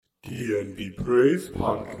DNB Praise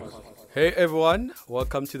Podcast. Hey everyone,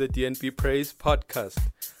 welcome to the DNB Praise Podcast.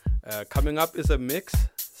 Coming up is a mix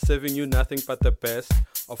serving you nothing but the best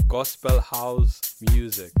of gospel house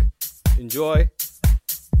music. Enjoy.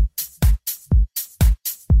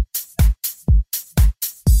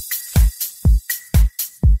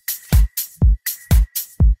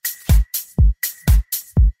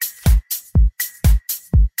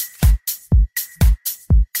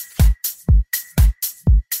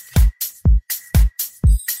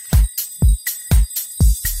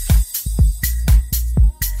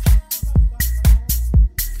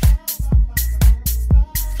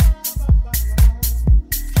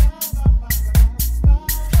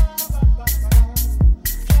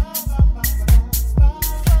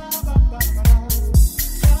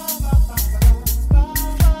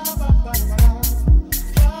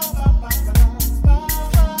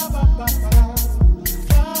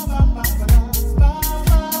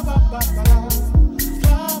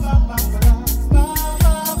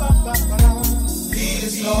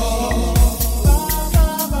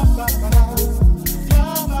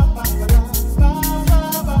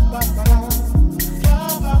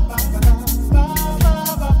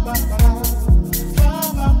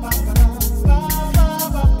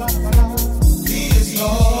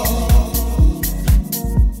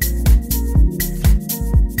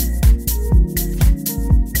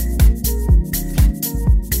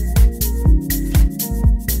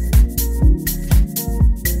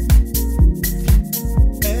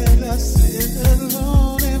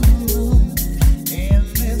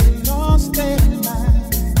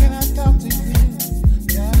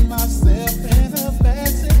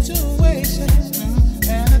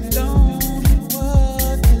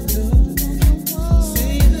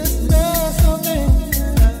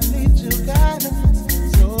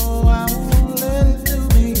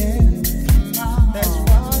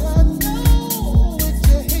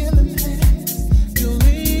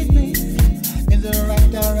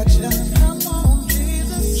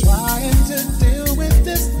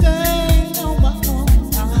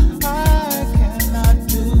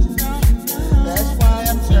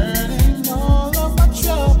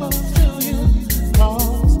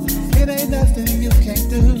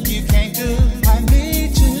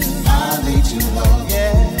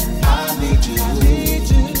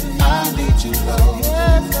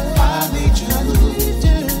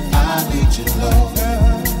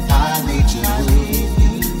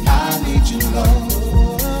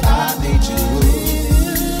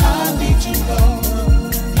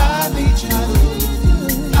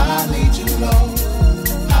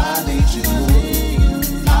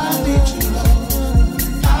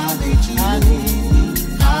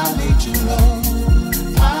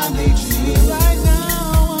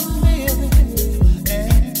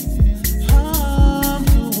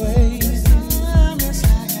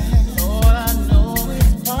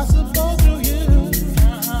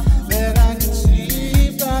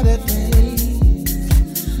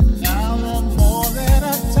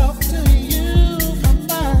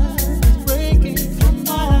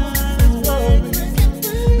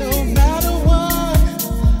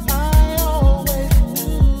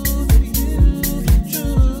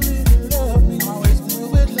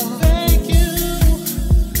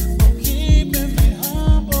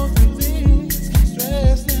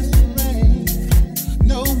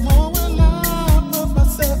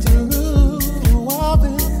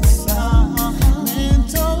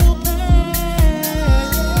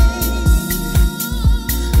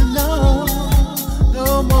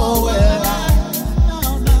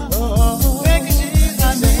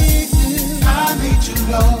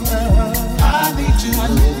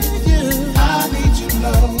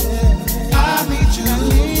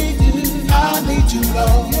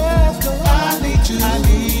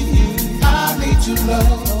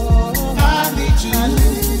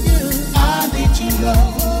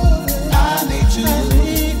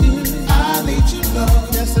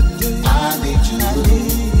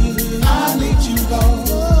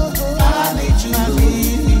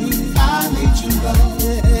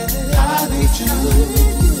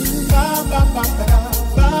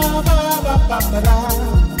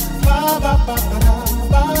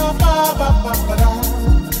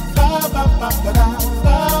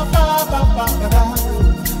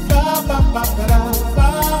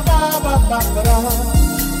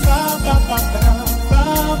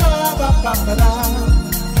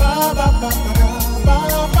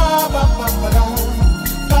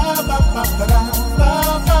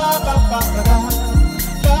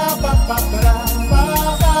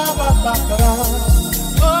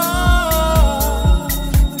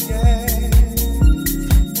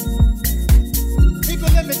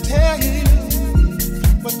 tell you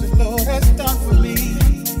what the Lord has done for me.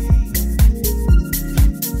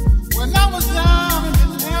 When I was down and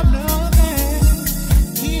didn't have nothing,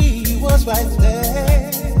 He was right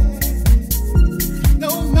there.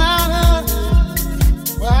 No matter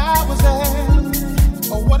where I was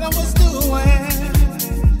at or what I was doing,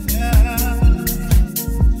 yeah.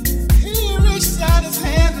 He reached out His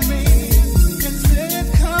hand to me and said,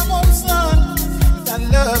 "Come on, son, I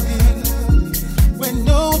love you when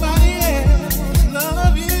nobody else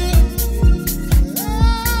loves you.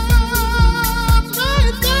 I'm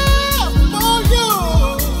right there for you.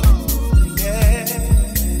 Yeah,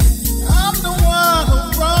 I'm the one who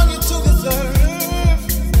brought you to this earth,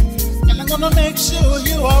 and I'm gonna make sure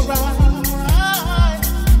you're alright."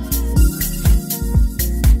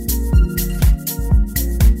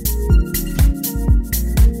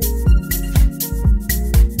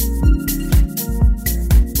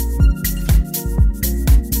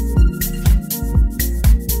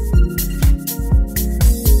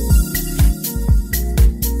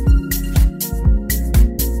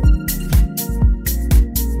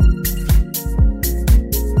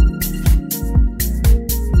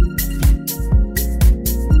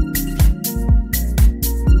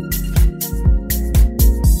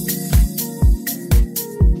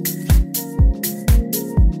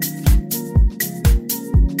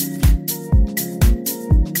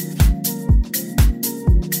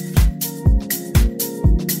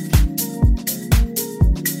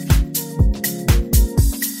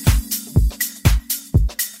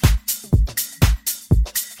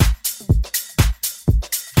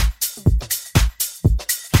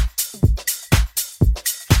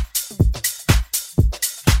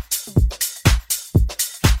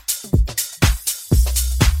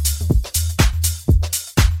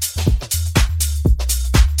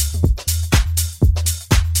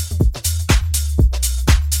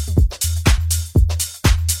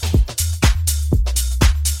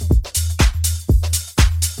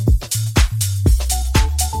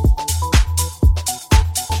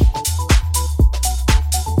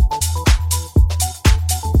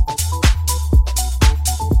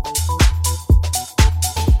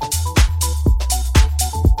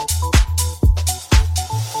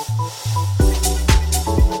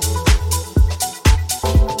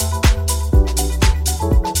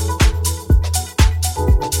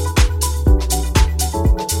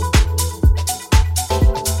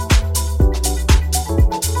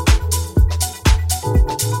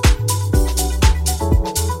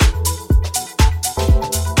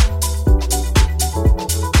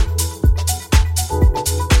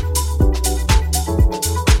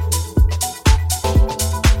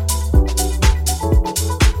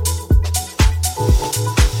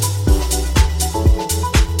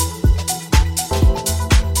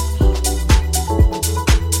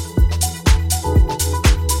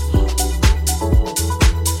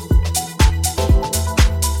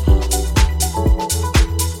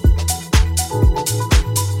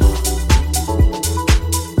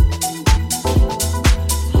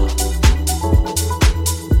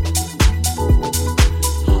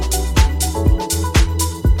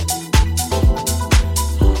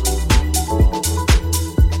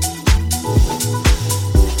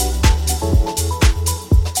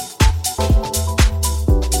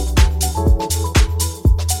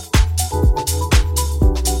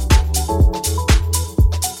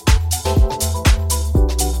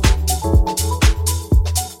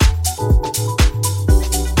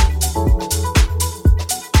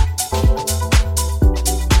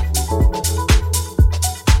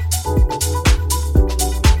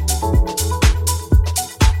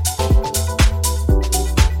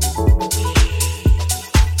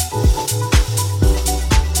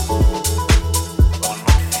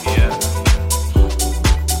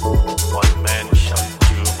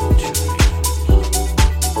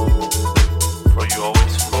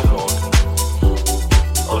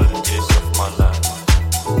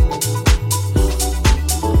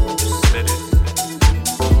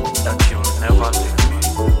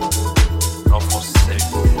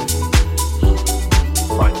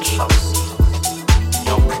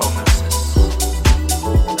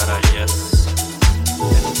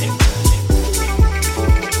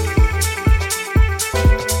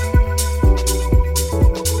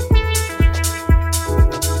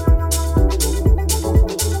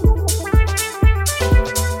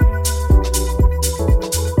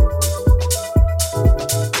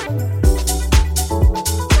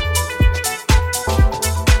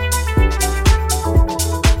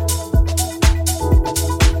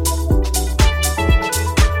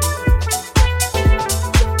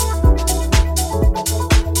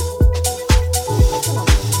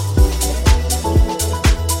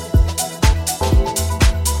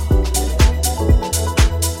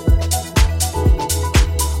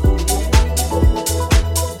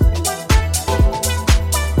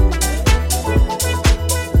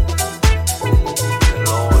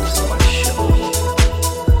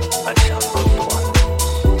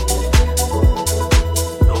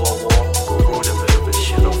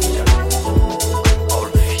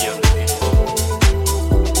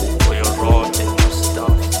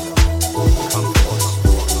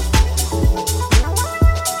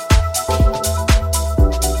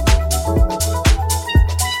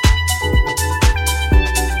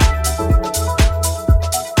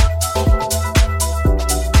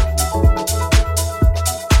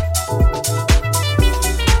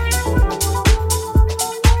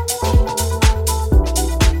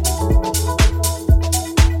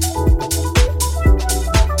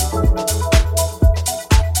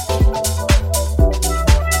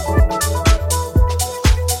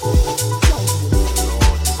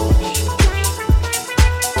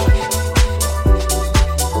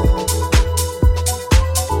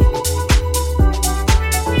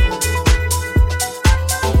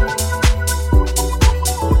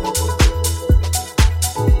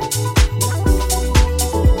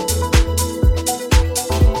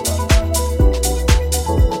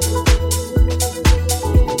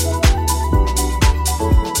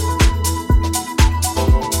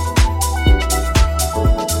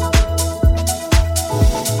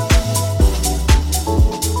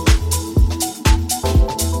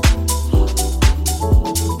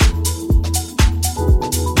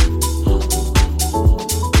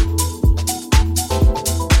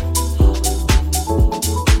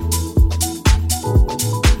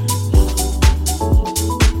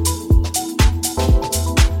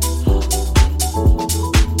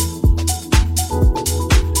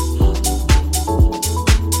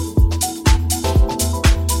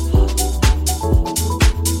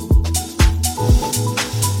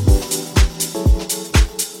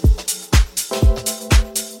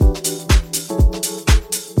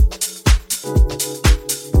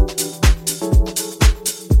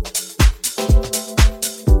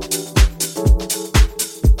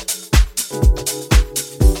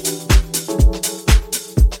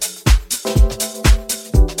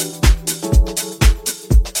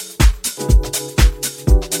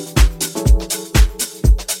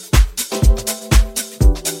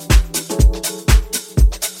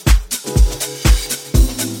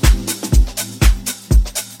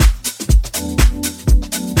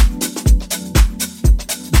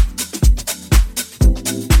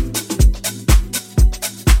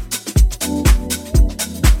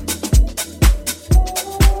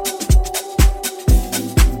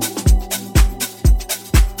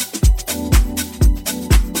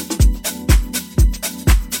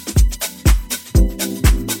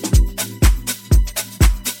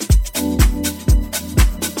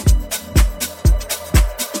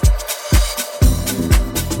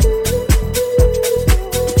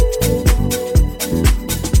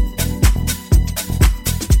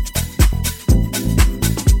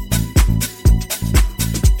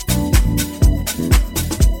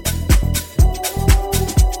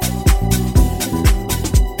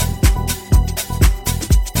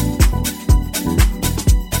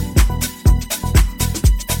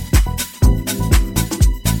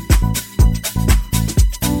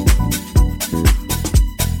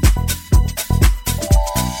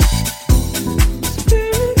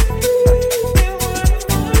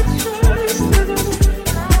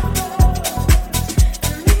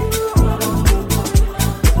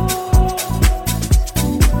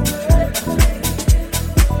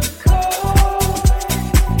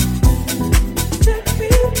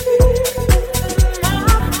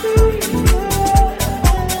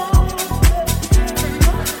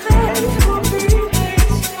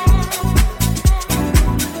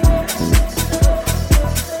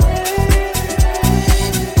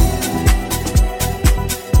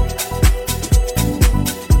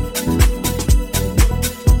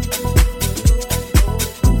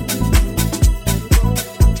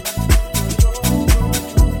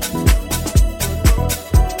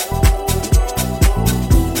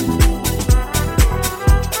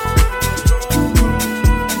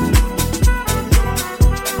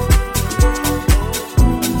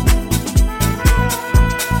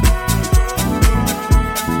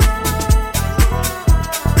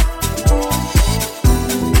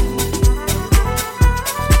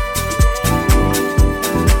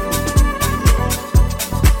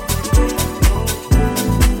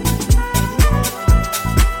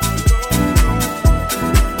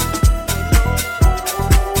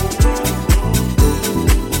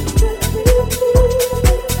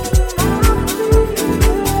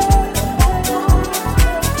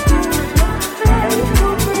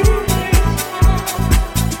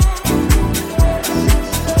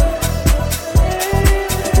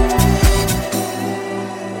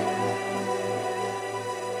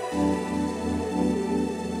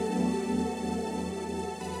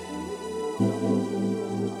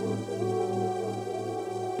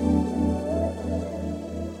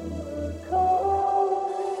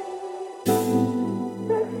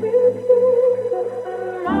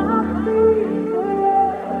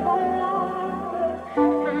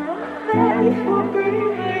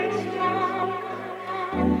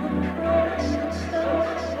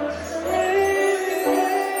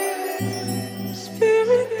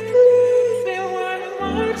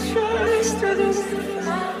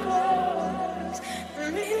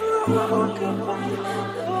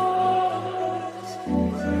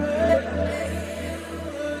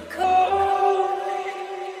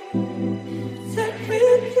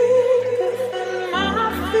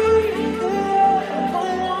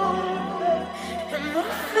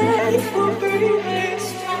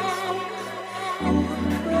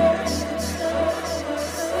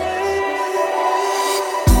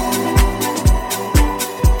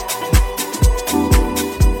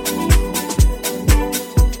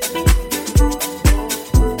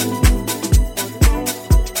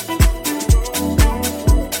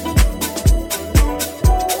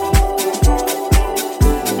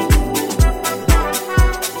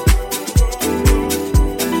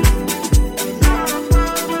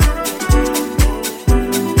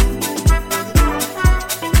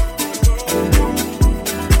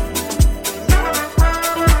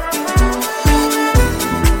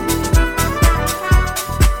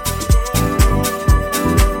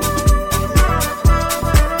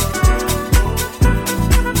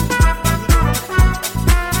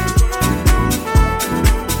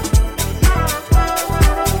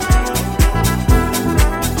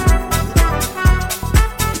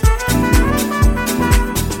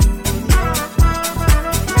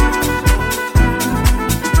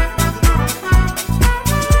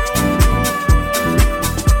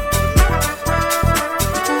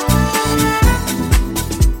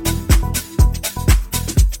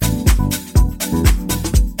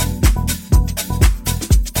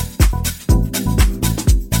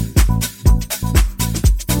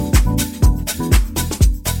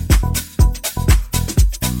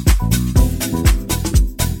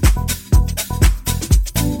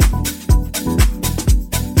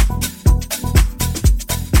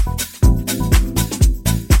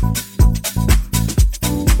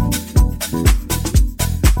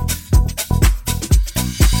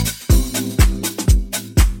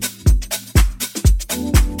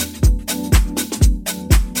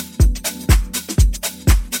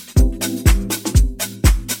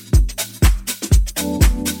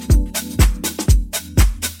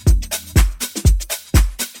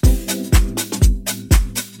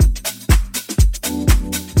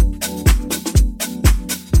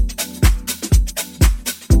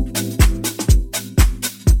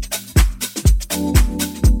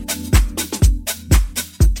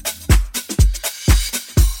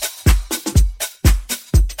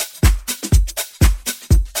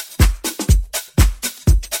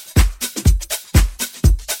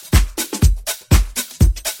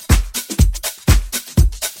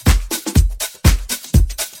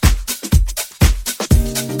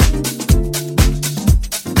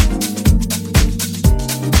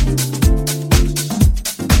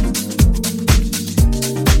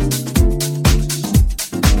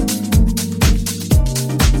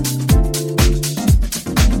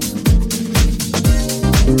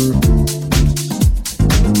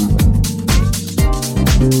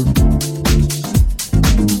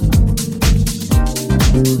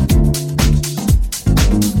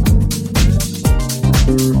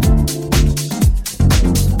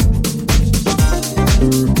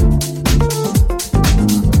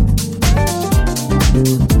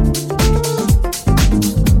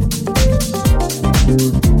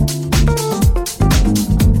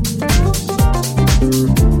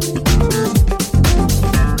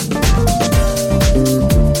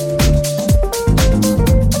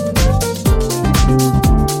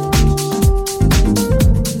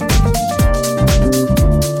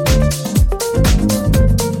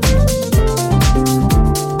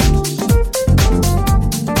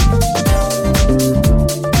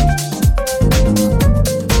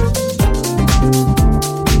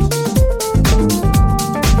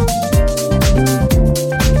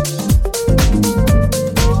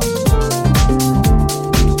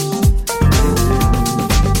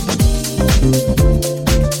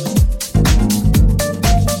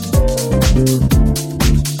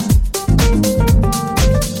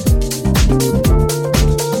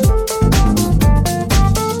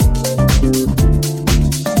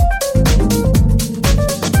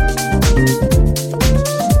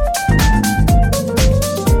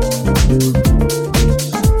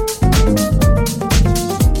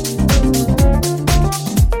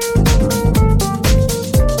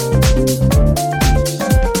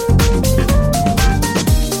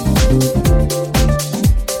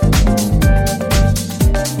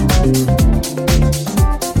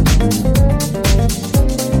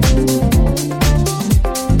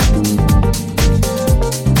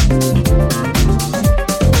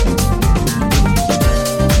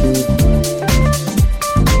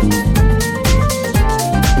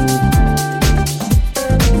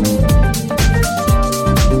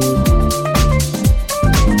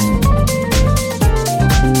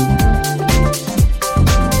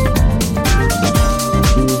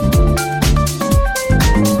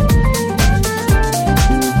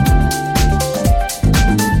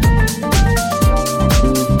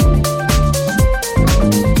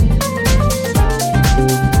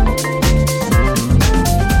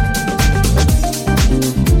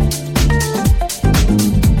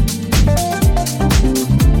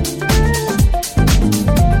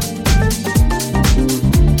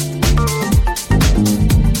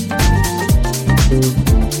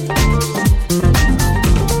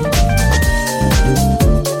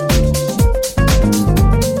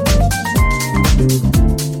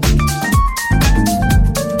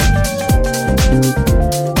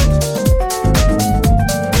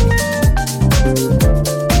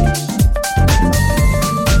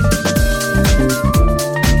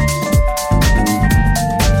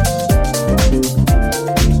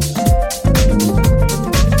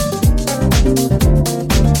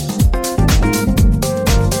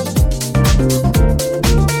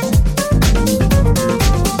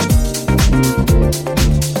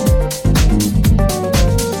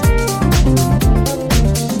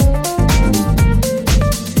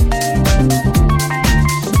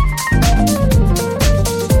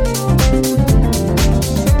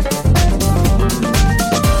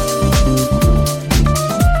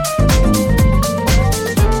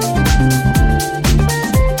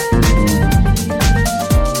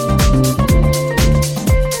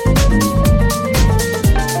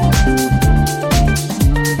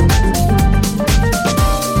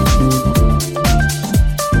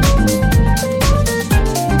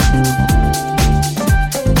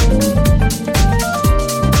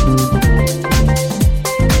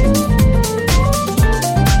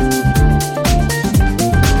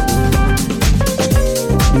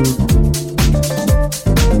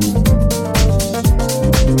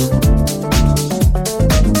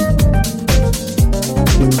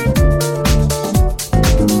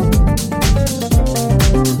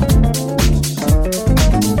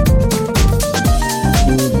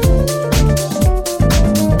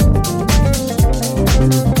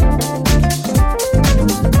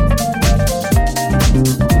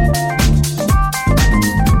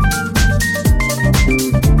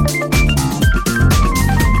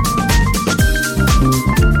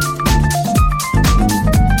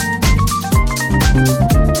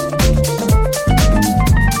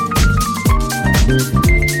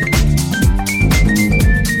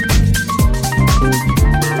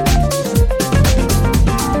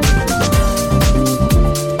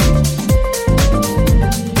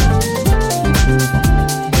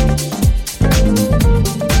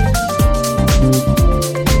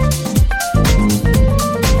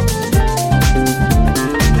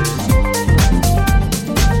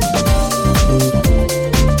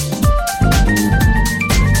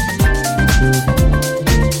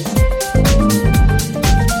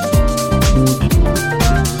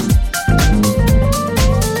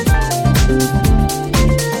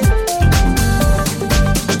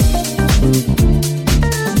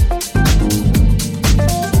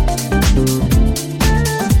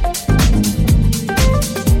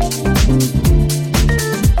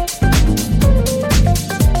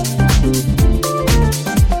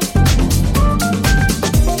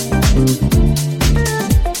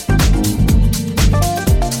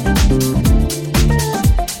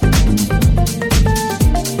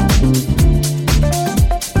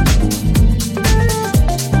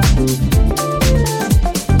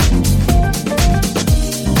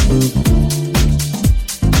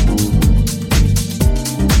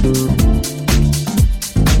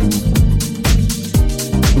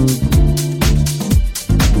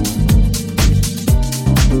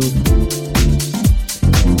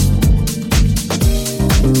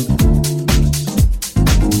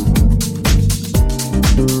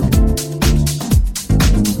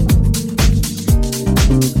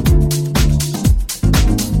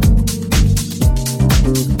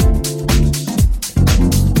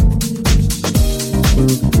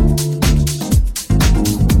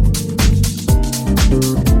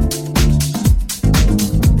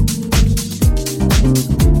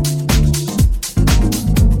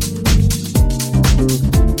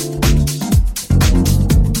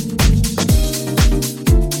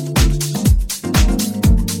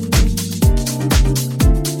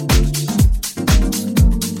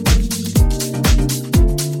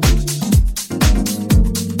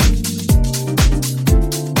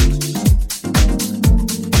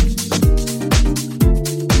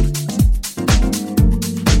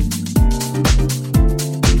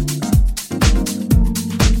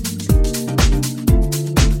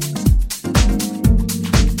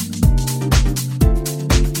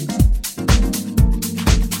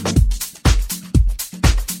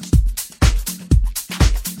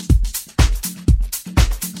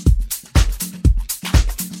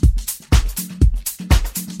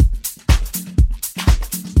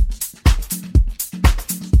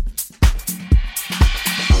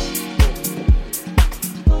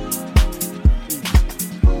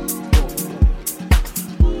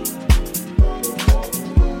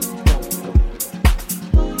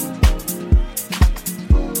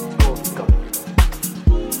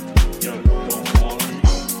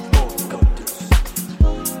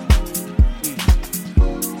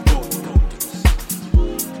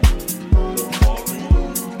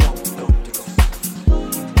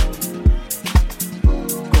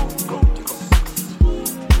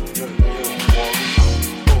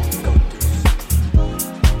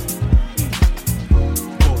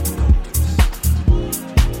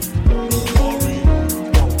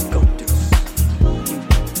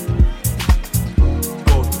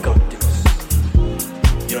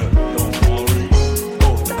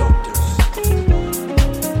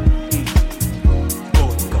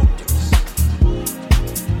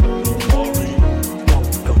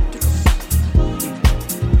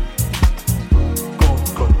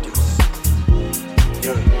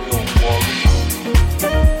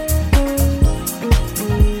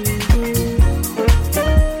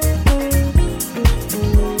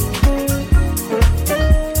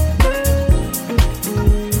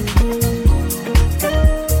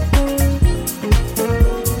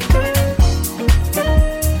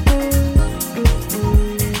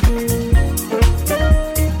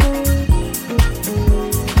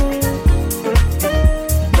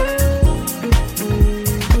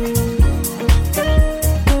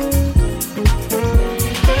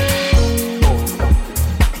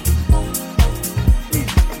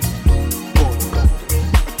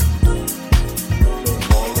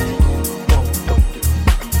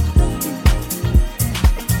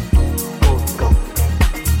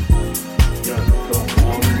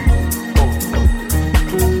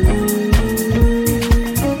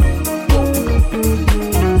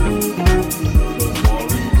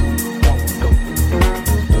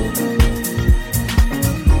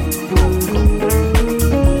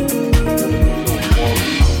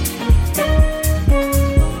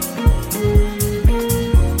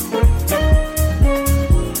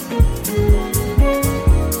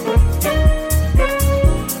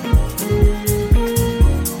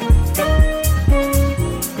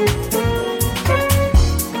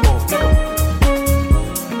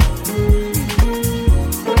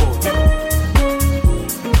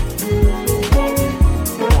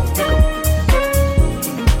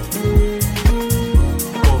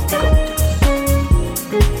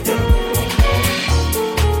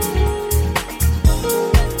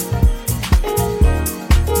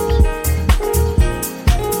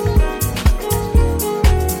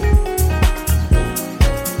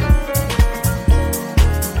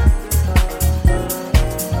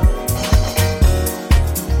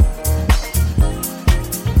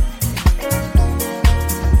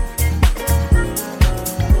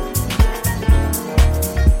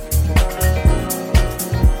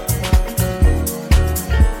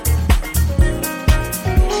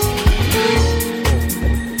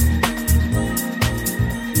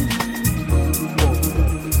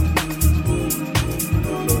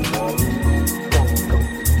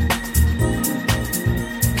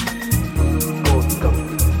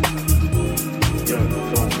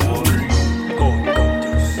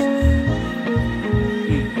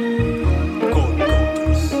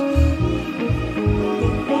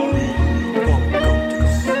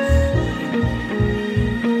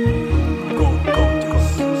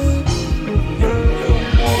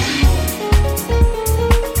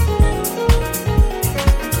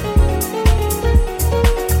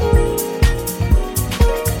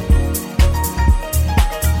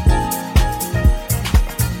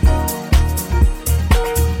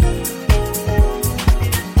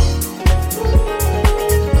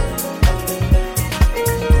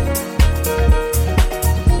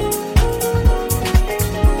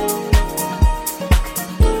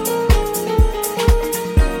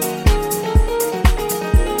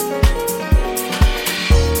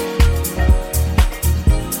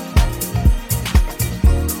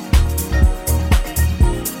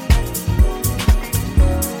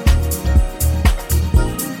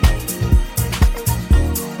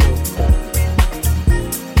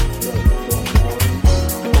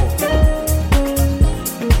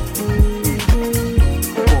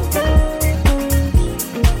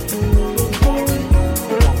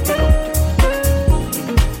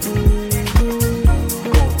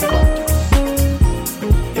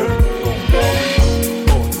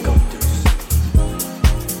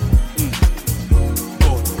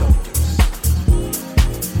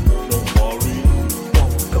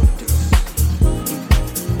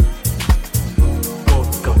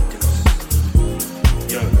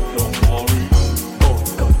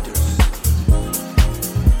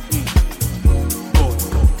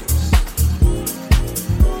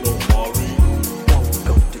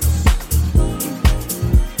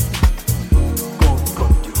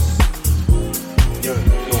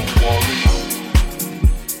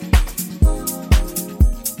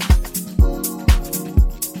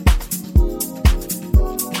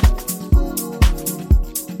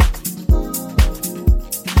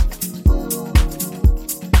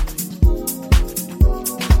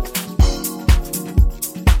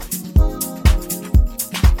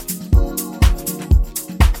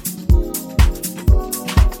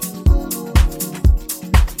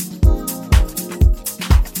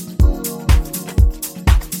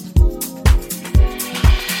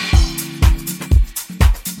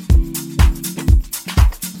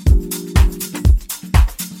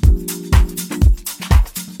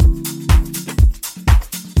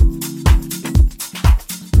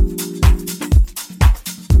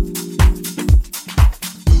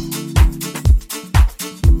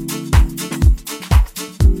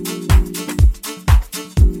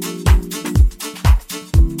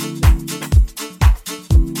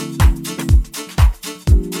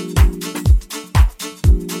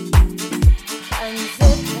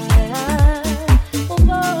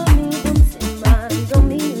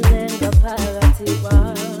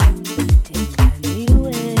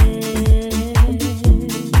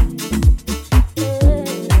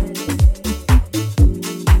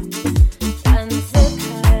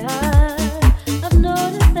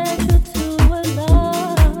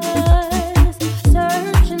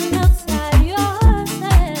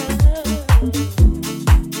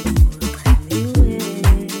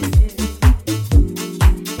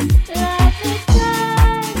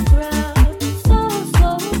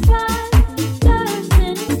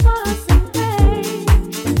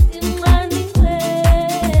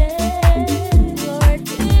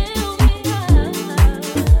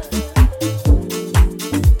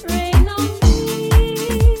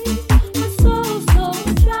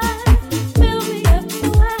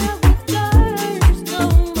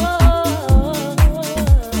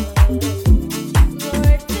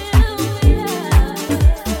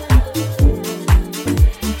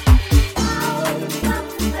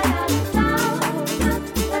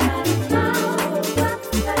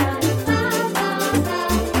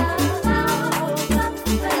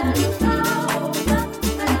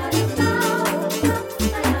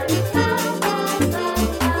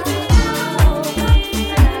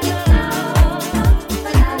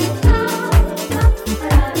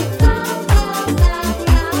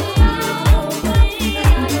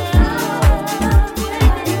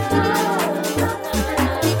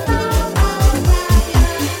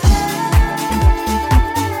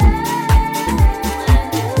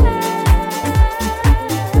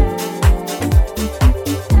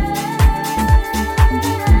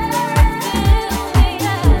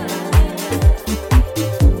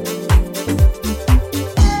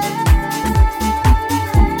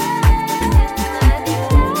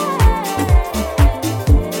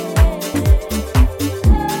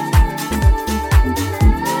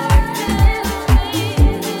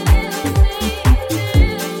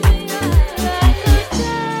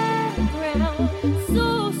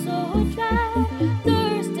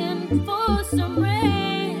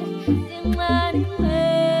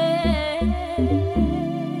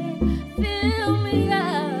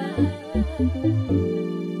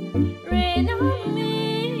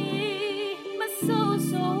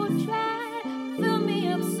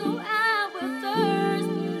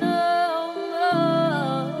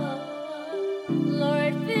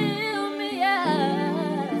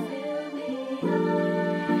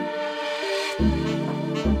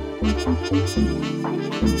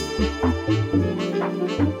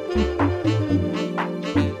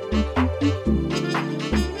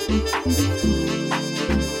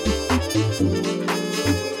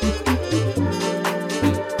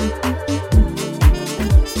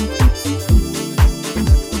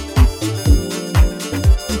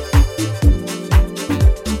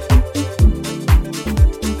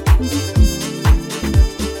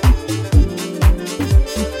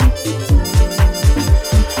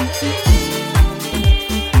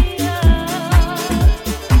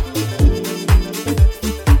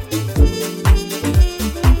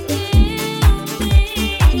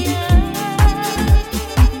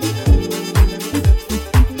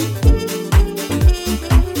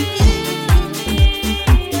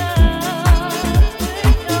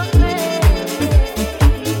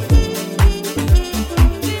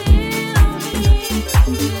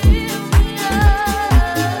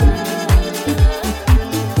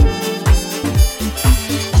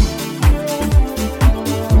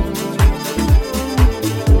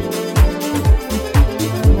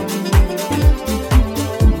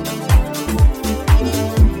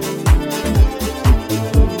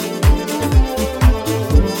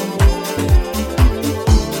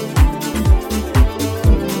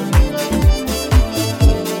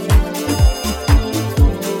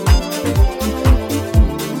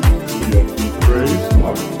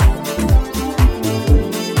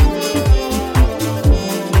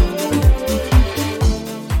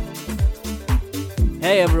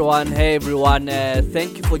 Hey everyone.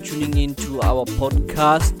 Thank you for tuning in to our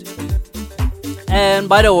podcast. And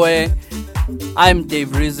by the way, I'm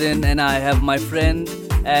Dave Reason and I have my friend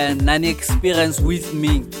and Nani Experience with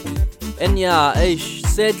me. And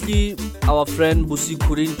sadly, our friend Busi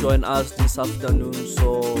couldn't join us this afternoon.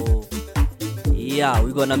 So,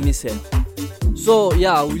 we're gonna miss her. So,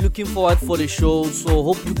 we're looking forward for the show. So,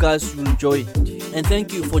 hope you guys will enjoy it. And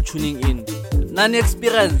thank you for tuning in. Nani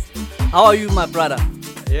Experience, how are you, my brother?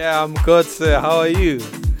 Yeah, I'm good, sir. How are you?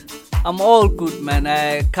 I'm all good, man.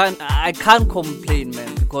 I can't complain,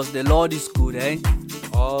 man, because the Lord is good, eh?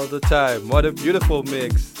 All the time. What a beautiful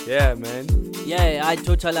mix. Yeah, man. Yeah, I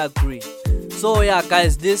totally agree. So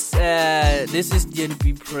guys, this is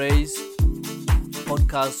DNP Praise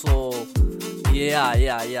podcast. So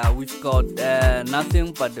we've got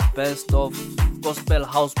nothing but the best of gospel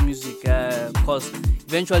house music, because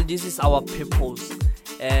eventually this is our purpose.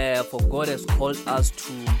 For God has called us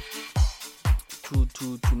to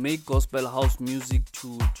make gospel house music,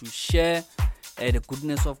 to share the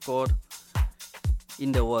goodness of God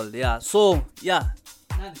in the world. Yeah,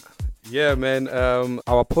 man.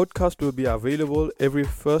 Our podcast will be available every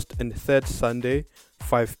first and third Sunday,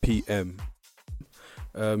 5 p.m.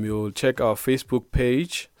 You'll check our Facebook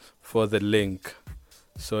page for the link.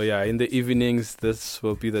 So in the evenings, this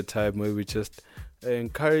will be the time where we just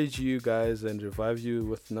encourage you guys and revive you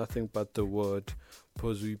with nothing but the word,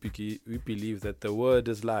 because we believe that the word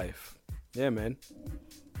is life. Yeah, man.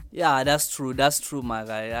 Yeah, that's true, my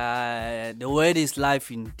guy. The word is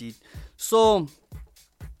life indeed. So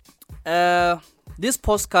this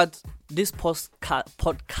podcast.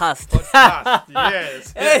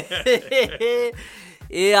 Yes.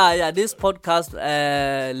 This podcast,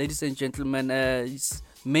 ladies and gentlemen, is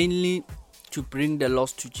mainly to bring the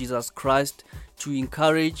lost to Jesus Christ, to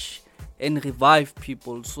encourage and revive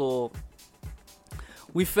people. So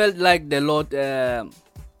we felt like the Lord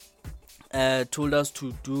told us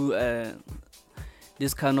to do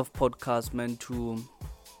this kind of podcast, man, to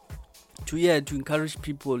encourage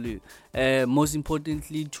people, most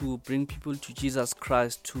importantly to bring people to Jesus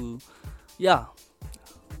Christ,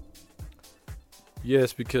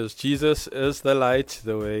 Yes, because Jesus is the light,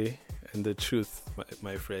 the way, and the truth,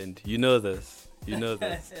 my friend. You know this.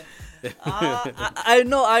 I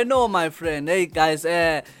know, my friend. Hey guys,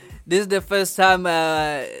 this is the first time.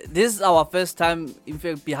 This is our first time, in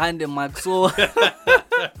fact, behind the mic. So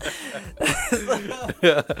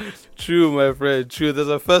true, my friend. True. There's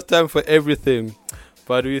a first time for everything,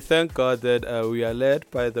 but we thank God that we are led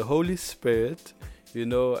by the Holy Spirit. We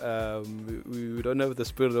don't have the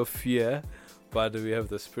spirit of fear, but we have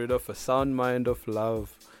the spirit of a sound mind, of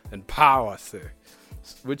love and power, sir.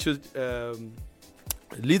 Which is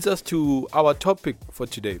leads us to our topic for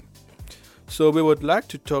today. So we would like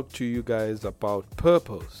to talk to you guys about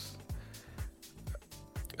purpose.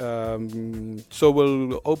 So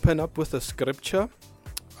we'll open up with a scripture.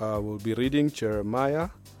 We'll be reading Jeremiah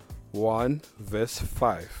 1 verse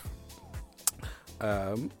 5.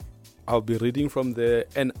 I'll be reading from the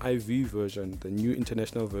NIV version, the New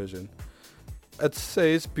International Version. It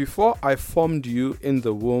says, "Before I formed you in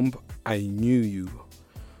the womb, I knew you.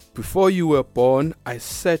 Before you were born, I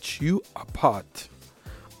set you apart.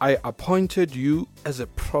 I appointed you as a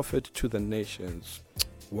prophet to the nations."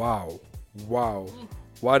 Wow.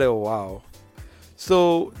 What a wow.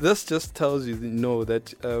 So this just tells you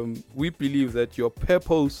that we believe that your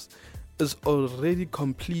purpose is already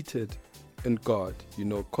completed in God,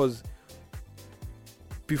 because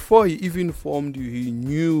before He even formed you, He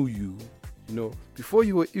knew you. Before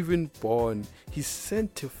you were even born, He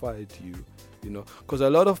sanctified you. Because a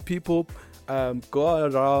lot of people go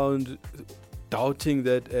around doubting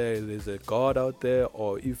that there's a God out there,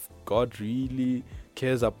 or if God really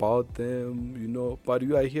cares about them, but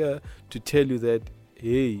we are here to tell you that,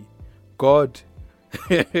 hey, God,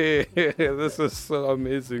 this is so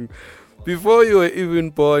amazing. Before you were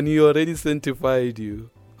even born, He already sanctified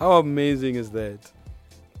you. How amazing is that?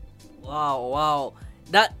 Wow.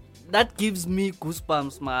 That gives me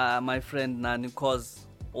goosebumps, my friend Nani, because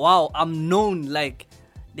I'm known, like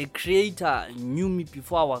the Creator knew me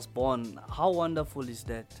before I was born. How wonderful is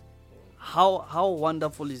that? How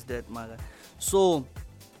wonderful is that, my God? So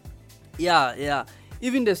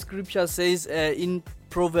even the scripture says in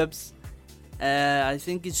Proverbs, I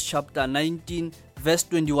think it's chapter 19 verse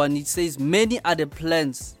 21, it says, "Many are the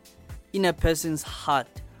plans in a person's heart,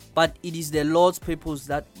 but it is the Lord's purpose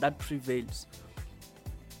that prevails."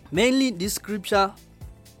 Mainly this scripture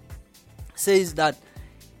says that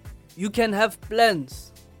you can have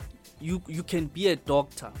plans, you can be a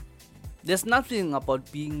doctor, there's nothing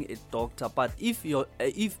about being a doctor, but if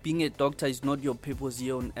being a doctor is not your purpose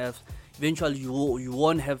here on earth, eventually you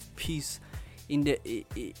won't have peace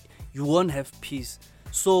you won't have peace.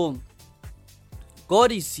 So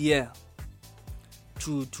God is here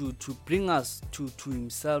to bring us to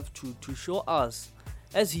himself, to show us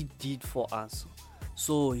as he did for us.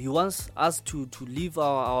 So he wants us to live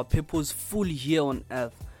our purpose fully here on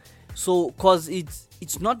earth. So cause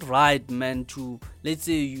it's not right, man, to, let's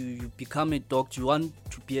say you become a doctor, you want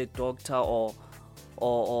to be a doctor or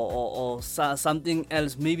something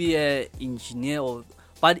else, maybe a engineer,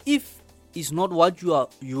 but if it's not what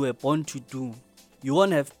you were born to do, you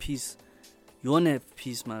won't have peace. You won't have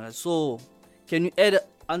peace, man. So can you add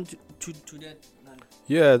on to that?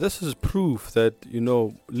 Yeah, this is proof that,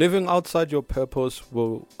 living outside your purpose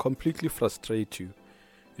will completely frustrate you.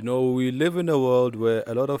 We live in a world where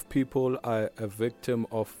a lot of people are a victim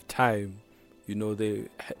of time.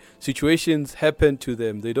 Situations happen to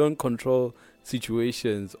them. They don't control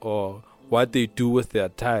situations or what they do with their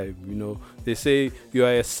time. They say you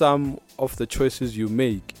are a sum of the choices you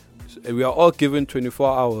make. We are all given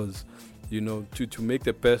 24 hours, to make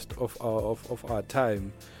the best of our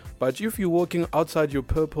time. But if you're walking outside your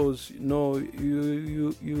purpose,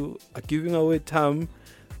 you are giving away time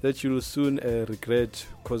that you will soon regret,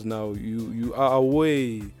 because now you are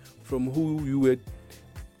away from who you were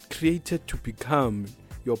created to become,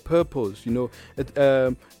 your purpose.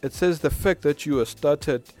 It says the fact that you are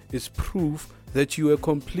started is proof that you are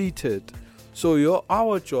completed. So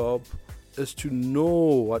our job is to know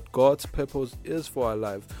what God's purpose is for our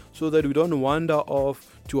life, so that we don't wander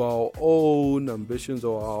off to our own ambitions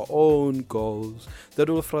or our own goals that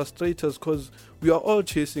will frustrate us, because we are all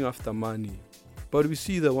chasing after money. But we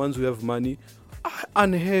see the ones who have money are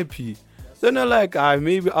unhappy. Then they're like,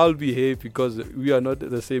 maybe I'll be happy because we are not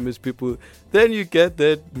the same as people. Then you get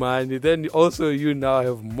that money. Then also you now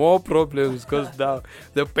have more problems, because now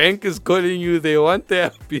the bank is calling you. They want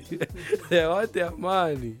their they want their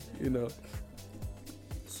money,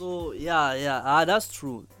 So yeah, that's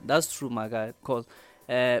true, my guy. Because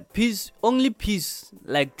peace,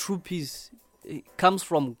 like true peace, it comes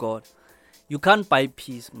from God. You can't buy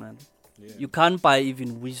peace, man. Yeah. You can't buy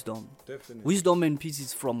even wisdom. Definitely. Wisdom and peace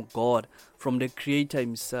is from God, from the Creator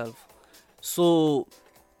himself. So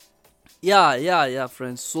yeah,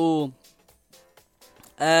 friends. So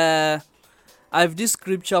I have this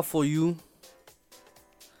scripture for you.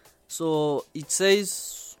 So it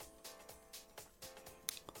says,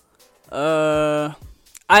 eye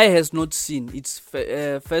has not seen. It's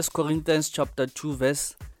 1 Corinthians chapter 2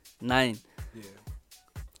 verse 9. Yeah.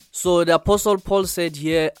 So the Apostle Paul said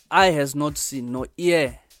here, eye has not seen, nor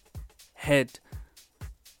ear heard,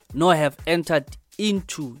 nor have entered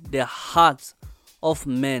into the hearts of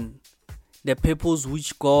men the purpose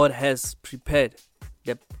which God has prepared.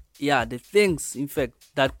 The things, in fact,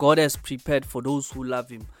 that God has prepared for those who love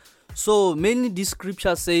him. So mainly this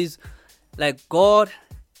scripture says, like, God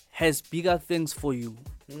has bigger things for you.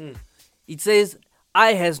 It says,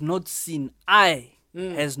 eye has not seen,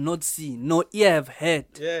 has not seen, no ear have heard.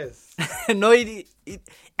 Yes. No, it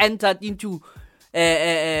entered into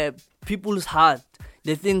people's heart,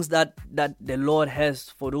 the things that the Lord has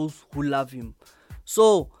for those who love him.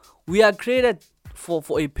 So we are created for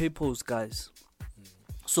a purpose, guys.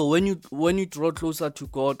 So when you draw closer to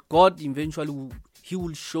God eventually he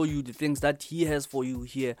will show you the things that he has for you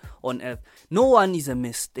here on earth. No one is a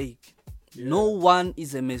mistake. Yeah. No one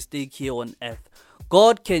is a mistake here on earth.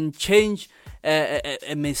 God can change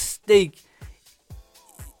a mistake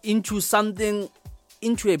into something,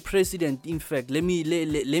 into a precedent. In fact, let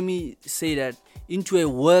me say that, into a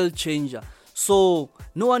world changer. So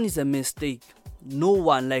no one is a mistake. No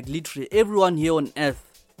one, like literally everyone here on earth,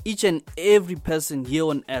 each and every person here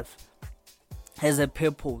on earth has a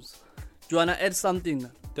purpose. Do you wanna add something?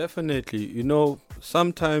 Definitely.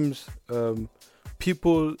 Sometimes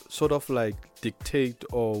people sort of like dictate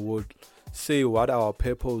or would say what our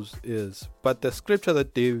purpose is, but the scripture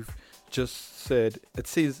that Dave just said, it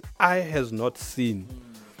says eye has not seen.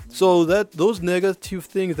 So that those negative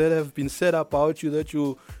things that have been said about you, that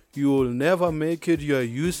you will never make it, you are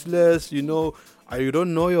useless, you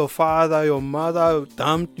don't know your father, your mother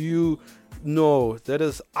dumped you. No, that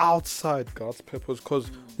is outside God's purpose, because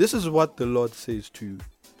this is what the Lord says to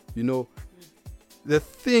you. The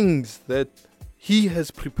things that he has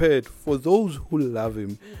prepared for those who love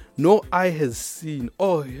him, no eye has seen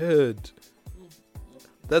or heard.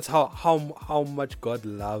 That's how much God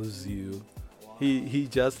loves you. He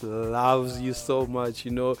just loves you so much.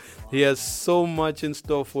 He has so much in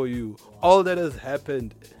store for you. All that has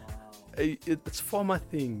happened, it's former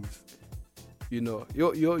things. You know,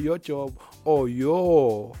 your job or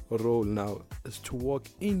your role now is to walk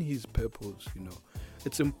in His purpose. You know,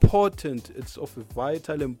 it's important. It's of a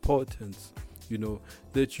vital importance. You know,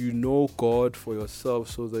 that you know God for yourself,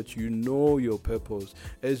 so that you know your purpose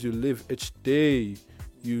as you live each day.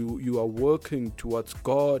 You are working towards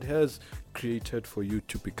God has created for you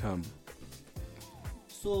to become.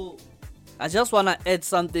 So, I just want to add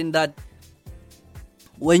something that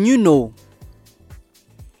when you know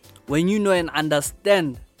and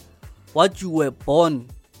understand what you were born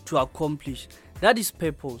to accomplish, that is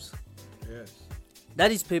purpose. Yes.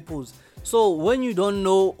 That is purpose. So, when you don't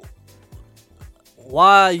know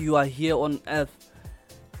why you are here on earth,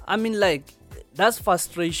 I mean, like, that's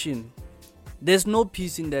frustration. There's no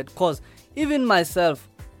peace in that, cause even myself,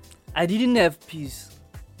 I didn't have peace.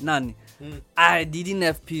 None. I didn't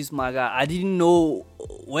have peace, my guy. I didn't know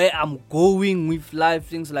where I'm going with life,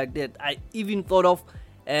 things like that. I even thought of,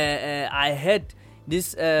 I had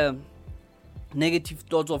this negative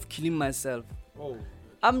thoughts of killing myself. Oh.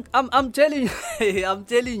 I'm telling you, I'm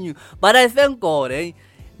telling you. But I thank God,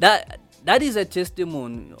 that is a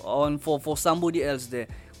testimony on for somebody else there.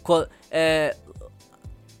 Cause there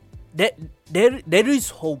is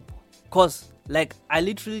hope. Cause like I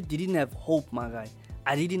literally didn't have hope, my guy.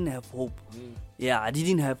 I didn't have hope. Yeah, I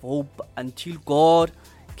didn't have hope until God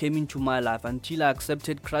came into my life, until I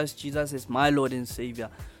accepted Christ Jesus as my Lord and Savior.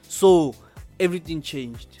 So everything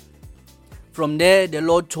changed. From there, the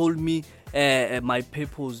Lord told me my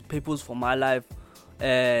purpose for my life.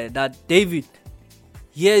 That David,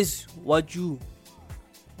 here's what you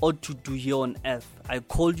ought to do here on earth. I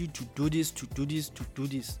called you to do this, to do this, to do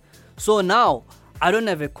this. So now I don't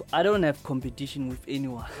have competition with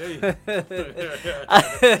anyone. It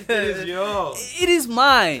is yours. It is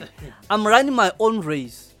mine. I'm running my own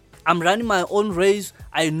race. I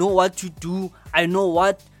know what to do. I know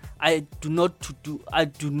what I do not to do. I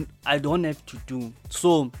don't have to do.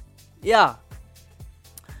 So, yeah.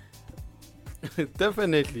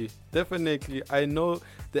 Definitely. I know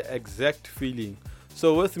the exact feeling.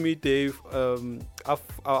 So with me, Dave,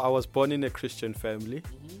 I was born in a Christian family.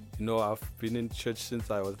 You know, I've been in church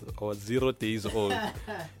since I was 0 days old.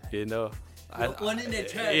 You know, Born in the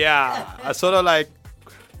church. Yeah, I sort of like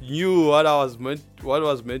knew what was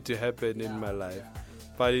meant to happen in my life.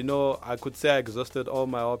 But you know, I could say I exhausted all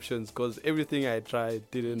my options because everything I tried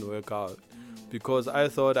didn't work out. Because I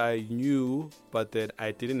thought I knew, but then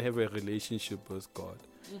I didn't have a relationship with God.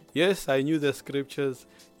 Yes, I knew the scriptures.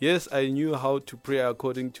 Yes, I knew how to pray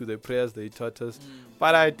according to the prayers they taught us.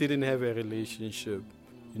 But I didn't have a relationship.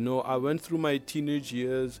 You know, I went through my teenage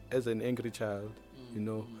years as an angry child. You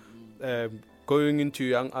know, going into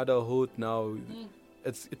young adulthood now,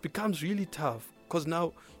 it becomes really tough. Because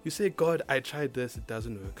now you say, God, I tried this, it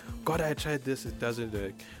doesn't work. God, I tried this, it doesn't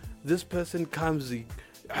work. This person comes,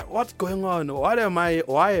 what's going on? Why am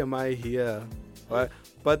I here? Right?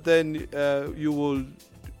 But then you will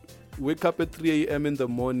wake up at 3 a.m. in the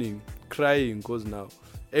morning crying because now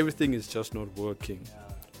everything is just not working.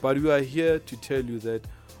 But we are here to tell you that,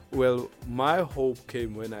 well, my hope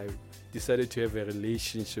came when I decided to have a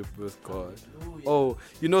relationship with God. Oh,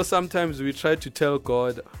 you know, sometimes we try to tell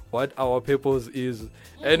God what our purpose is,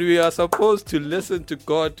 and we are supposed to listen to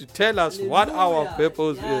God to tell us what our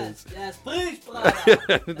purpose is. Yes, preach,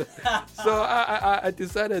 brother. So I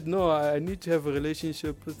decided, no, I need to have a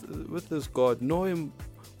relationship with this God, know Him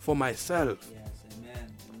for myself. Yes,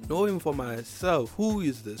 amen. Know Him for myself. Who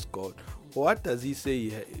is this God? What does He say?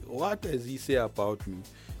 What does He say about me?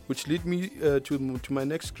 Which lead me to my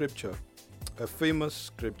next scripture, a famous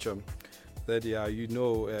scripture that,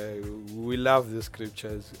 we love the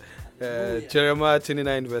scriptures. Jeremiah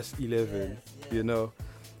 29 verse 11, yes. You know,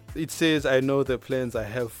 it says, I know the plans I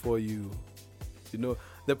have for you. You know,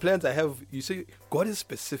 the plans I have, you see, God is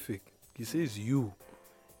specific. He says you.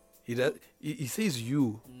 He says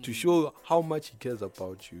you to show how much He cares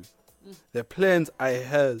about you. The plans I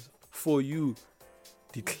have for you,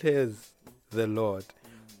 declares the Lord.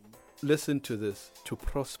 Listen to this, to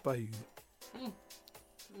prosper you.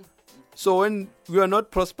 So when we are not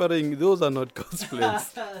prospering, those are not God's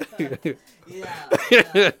plans.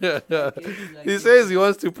 He says He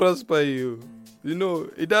wants to prosper you. You know,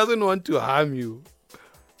 He doesn't want to harm you.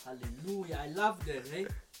 Hallelujah. I love that, right?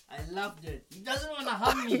 I love that. He doesn't want to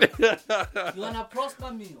harm me. You want to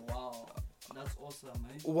prosper me. Wow. That's awesome,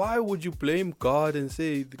 man. Why would you blame God and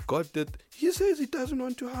say God did? He says He doesn't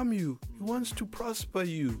want to harm you. He wants to prosper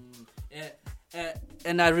you.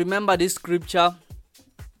 And I remember this scripture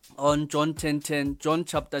on John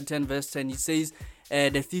chapter 10 verse 10. It says,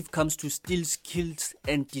 the thief comes to steal, kills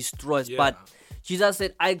and destroys. Yeah. But Jesus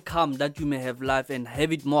said, I come that you may have life and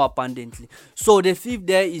have it more abundantly. So the thief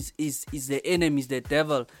there is the enemy, is the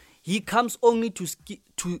devil. He comes only to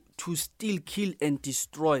steal, kill, and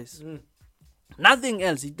destroy. Nothing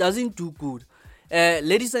else. It doesn't do good.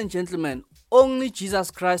 Ladies and gentlemen, only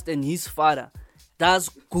Jesus Christ and his Father does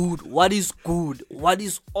good, what is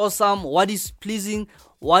awesome, what is pleasing,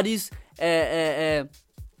 what is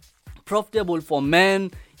profitable for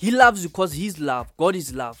man. He loves you because he's love. God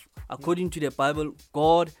is love. According to the Bible,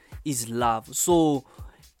 God is love. So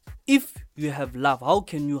if you have love, how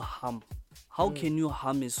can you harm? How can you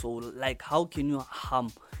harm a soul? Like, how can you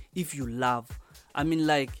harm if you love? I mean,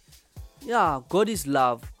 like, yeah, God is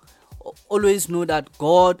love. Always know that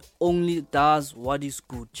God only does what is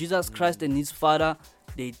good. Jesus Christ and his Father,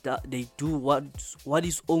 they do what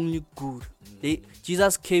is only good.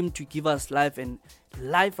 Jesus came to give us life and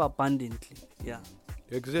life abundantly. Yeah.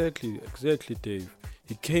 Exactly, Dave.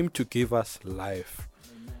 He came to give us life.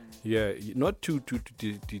 Amen. Yeah, not to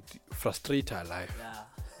frustrate our life. Yeah.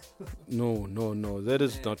 No. That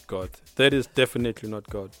is not God. That is definitely not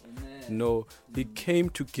God. Amen. No, he came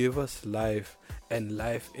to give us life and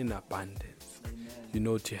life in abundance.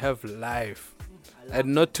 Amen. To have life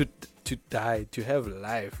and not to die, to have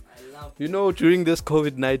life. During this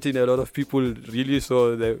COVID-19, a lot of people really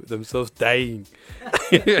saw themselves dying.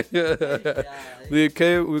 We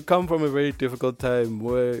come from a very difficult time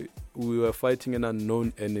where we were fighting an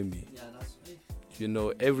unknown enemy. Yeah, that's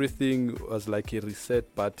right. Everything was like a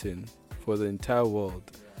reset button for the entire world.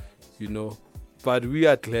 But we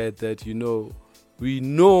are glad that, we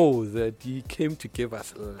know that he came to give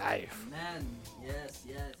us life. Man, yes.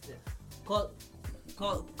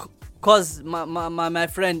 Cause my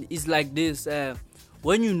friend is like this.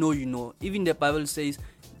 When you know. Even the Bible says,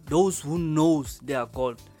 those who knows their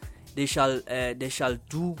God, they shall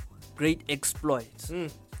do great exploits.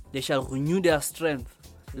 They shall renew their strength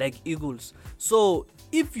like eagles. So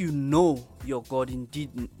if you know your God,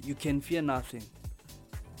 indeed, you can fear nothing.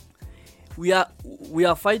 We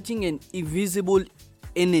are fighting an invisible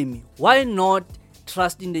enemy. Why not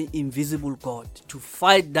trust in the invisible God to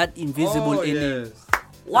fight that invisible enemy? Yes.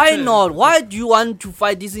 Why not? Why do you want to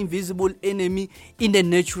fight this invisible enemy in the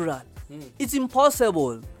natural? It's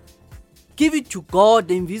impossible. Give it to God,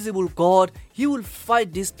 the invisible God. He will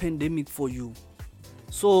fight this pandemic for you.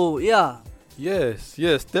 So, yeah. Yes,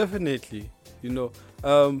 definitely.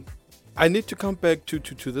 I need to come back to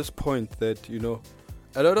this point that,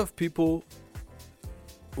 a lot of people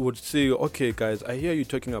would say, okay, guys, I hear you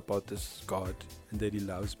talking about this God and that he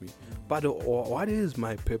loves me. But what is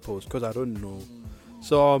my purpose? Because I don't know.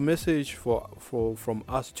 So our message from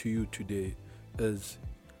us to you today is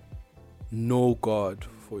know God,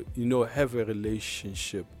 have a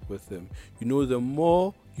relationship with him. The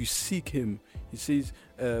more you seek him, he says,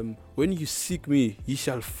 when you seek me, ye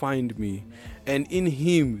shall find me. Amen. And in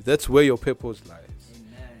him, that's where your purpose lies.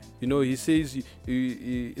 Amen. He says,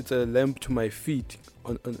 it's a lamp to my feet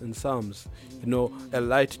in Psalms, a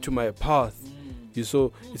light to my path.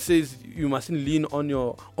 So it says you mustn't lean on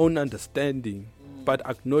your own understanding, but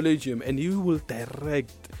acknowledge him and he will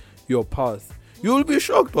direct your path. You will be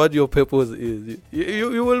shocked what your purpose is.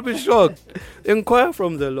 You will be shocked. Inquire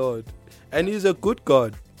from the Lord. And he's a good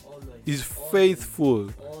God. He's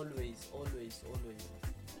faithful. Always.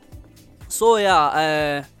 So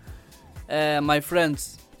my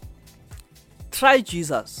friends, try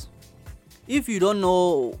Jesus. If you don't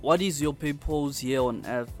know what is your purpose here on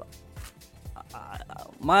earth,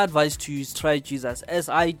 my advice to you is try Jesus, as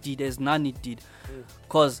I did, as Nani did.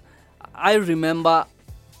 Because I remember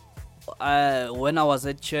when I was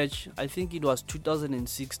at church, I think it was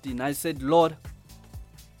 2016, I said, Lord,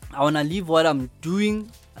 I want to leave what I'm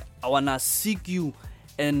doing. I want to seek you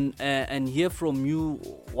and hear from you.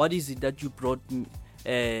 What is it that you brought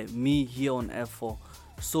me here on earth for?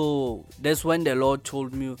 So that's when the Lord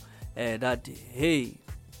told me that, hey,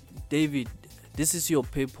 David, this is your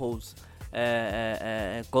purpose.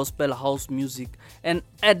 Gospel house music. And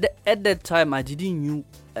at that time, I didn't know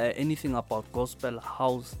anything about gospel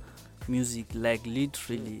house music, like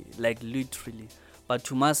literally. But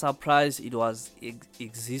to my surprise, it was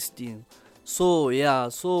existing.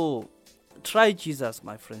 So try Jesus,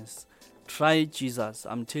 my friends. Try Jesus.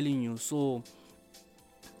 I'm telling you. So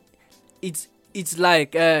it's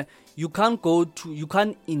like you can't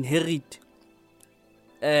inherit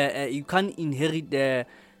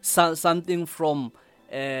something from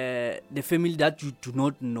the family that you do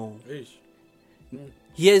not know.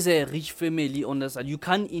 Here's a rich family on the side. You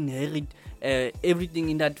can't inherit everything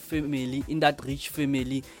in that family, in that rich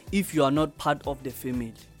family, if you are not part of the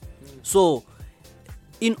family. So,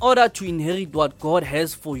 in order to inherit what God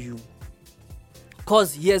has for you,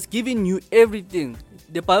 Because He has given you everything.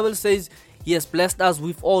 The Bible says He has blessed us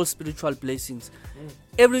with all spiritual blessings.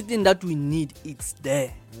 Everything that we need, it's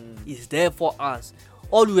there. It's there for us.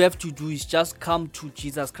 All we have to do is just come to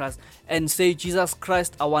Jesus Christ and say, Jesus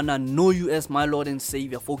Christ, I want to know you as my Lord and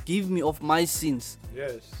Savior. Forgive me of my sins.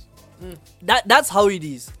 Yes. That's how it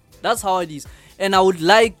is. That's how it is. And I would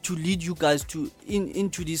like to lead you guys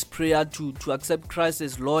into this prayer to accept Christ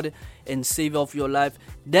as Lord and Savior of your life.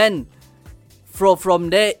 Then from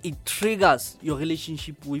there, it triggers your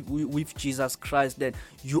relationship with Jesus Christ. Then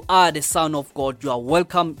you are the son of God. You are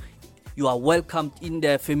welcome. You are welcomed in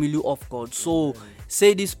the family of God. So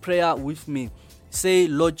say this prayer with me. Say,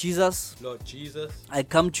 Lord Jesus, Lord Jesus, I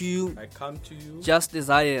come to you I come to you just as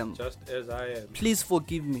I am. just as I am. Please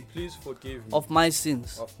forgive me Please forgive me of my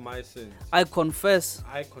sins. of my sins. I confess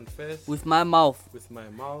I confess with my mouth with my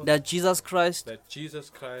mouth that Jesus Christ that Jesus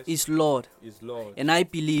Christ is Lord, is Lord. and I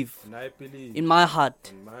believe And I believe in my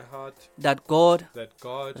heart in my heart that God that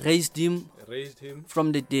God raised Him raised him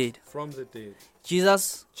from the dead. from the dead.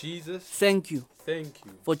 Jesus, Jesus, thank you thank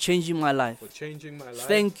you for changing my life. for changing my life.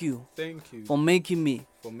 Thank you Thank you for making me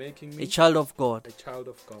for making a me child of God. a child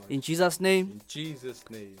of God. In Jesus' name, In Jesus'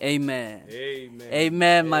 name. amen. Amen.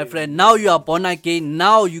 Amen, my friend. Now you are born again.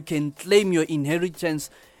 Now you can claim your inheritance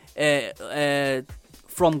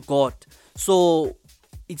from God. So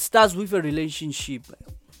it starts with a relationship.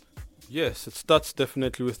 Yes, it starts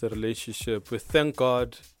definitely with the relationship. We thank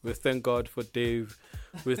God. We thank God for Dave.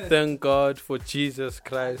 We thank God for Jesus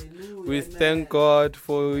Christ. We thank God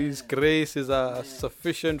for His grace is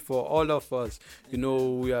sufficient for all of us. You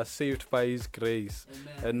know, we are saved by His grace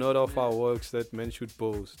and not of our works that men should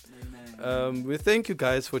boast. We thank you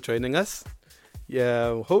guys for joining us.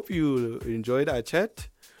 Yeah, hope you enjoyed our chat.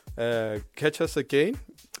 Catch us again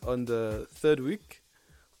on the third week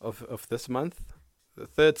of this month, the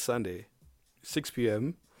third Sunday, 6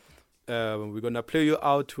 p.m. We're gonna play you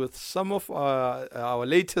out with some of our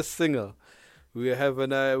latest single. We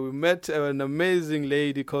met an amazing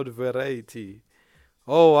lady called Variety.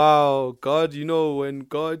 Oh wow, God! You know when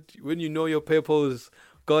you know your purpose,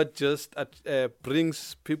 God just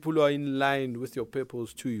brings people who are in line with your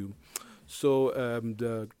purpose to you. So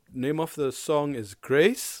the name of the song is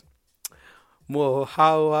Grace.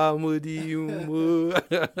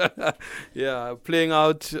 Yeah, playing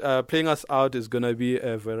us out is gonna be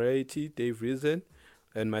a Variety, Dave Reason,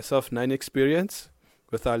 and myself, 9 Experience,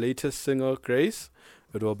 with our latest single Grace.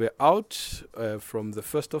 It will be out from the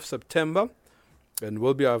 1st of September, and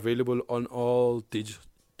will be available on all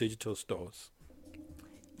digital stores.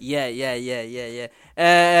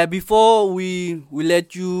 Yeah. Before we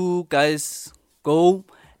let you guys go,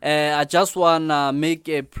 I just wanna make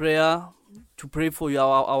a prayer. To pray for you,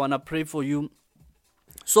 I wanna pray for you.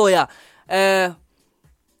 So yeah, let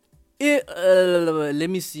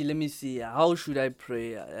me see. How should I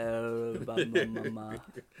pray?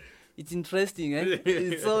 It's interesting, eh?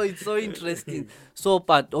 It's so interesting. So,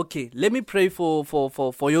 but okay, let me pray for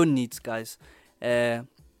your needs, guys. Father,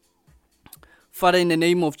 in the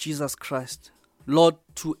name of Jesus Christ, Lord,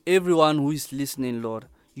 to everyone who is listening, Lord,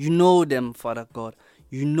 you know them, Father God.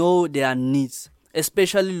 You know their needs,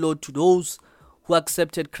 especially, Lord, to those who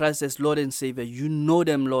accepted Christ as Lord and Savior. You know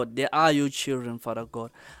them, Lord. They are your children, Father God.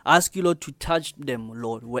 I ask you, Lord, to touch them,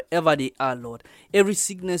 Lord, wherever they are, Lord. Every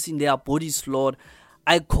sickness in their bodies, Lord,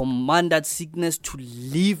 I command that sickness to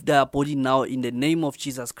leave their body now in the name of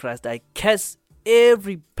Jesus Christ. I curse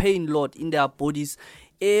every pain, Lord, in their bodies.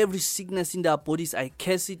 Every sickness in their bodies, I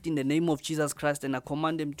curse it in the name of Jesus Christ, and I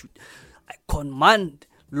command,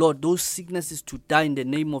 Lord, those sicknesses to die in the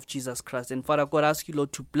name of Jesus Christ. And Father God, I ask you,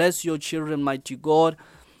 Lord, to bless your children, mighty God.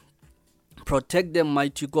 Protect them,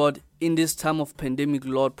 mighty God, in this time of pandemic,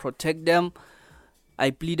 Lord. Protect them.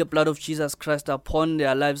 I plead the blood of Jesus Christ upon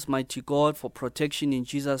their lives, mighty God, for protection in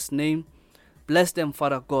Jesus' name. Bless them,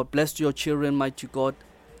 Father God. Bless your children, mighty God.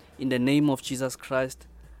 In the name of Jesus Christ,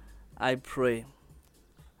 I pray.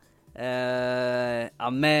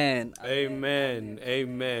 Amen. Amen.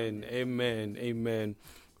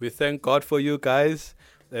 We thank God for you guys.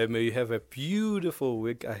 May you have a beautiful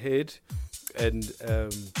week ahead, and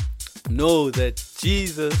know that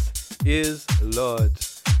Jesus is Lord.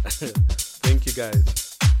 Thank you, guys.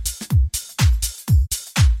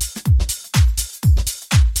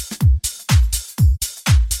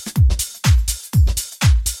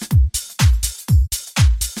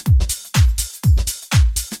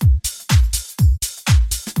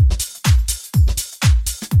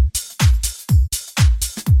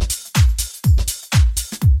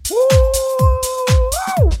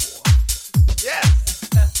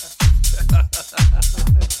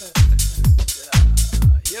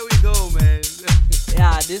 Here we go, man.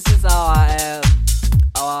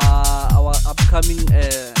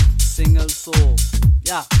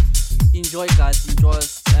 enjoy, guys. Enjoy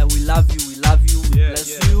us. We love you. We love you. We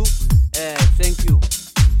bless you. Thank you.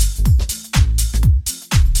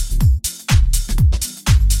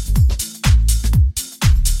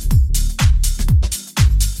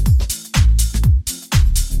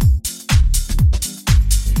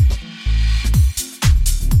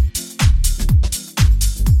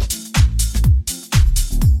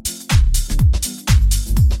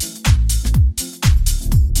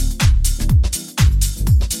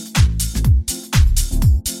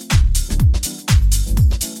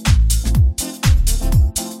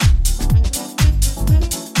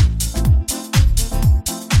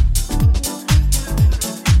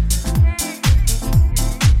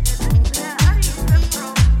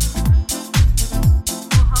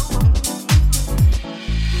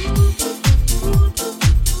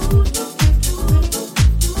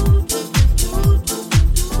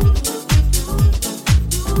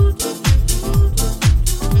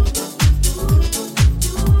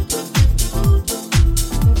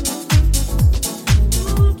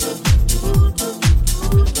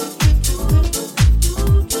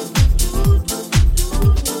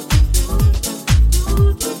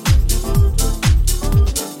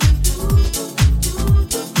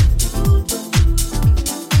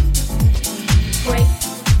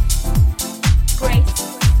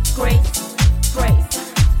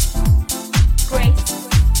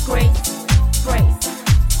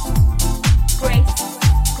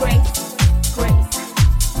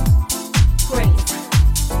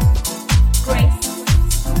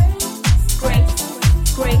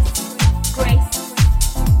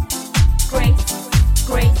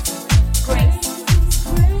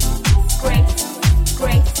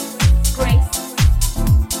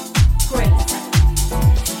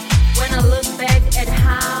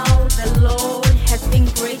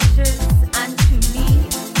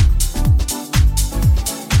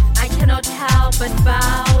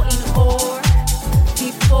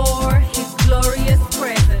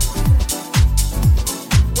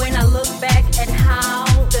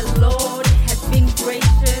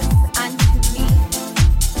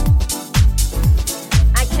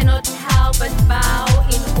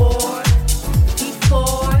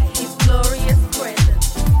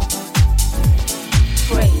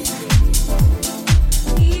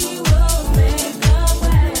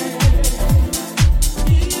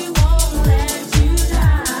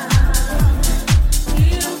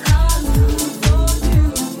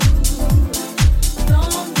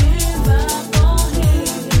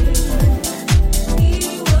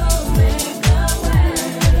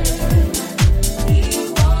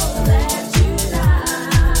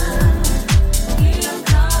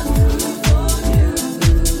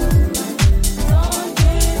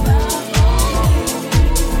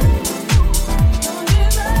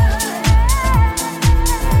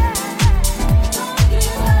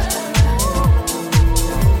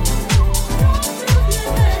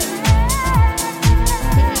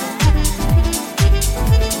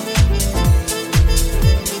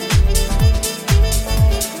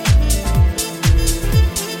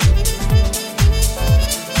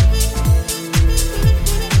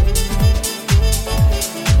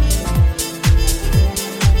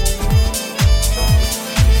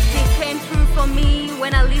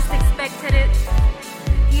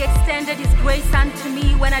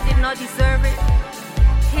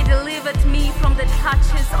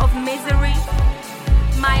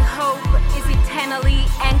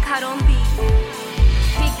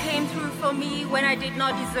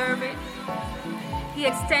 He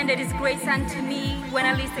extended his grace unto me when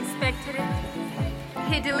I least expected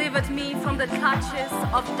it. He delivered me from the clutches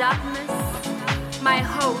of darkness. My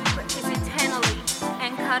hope is eternally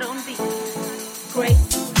anchored on thee.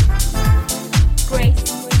 Grace.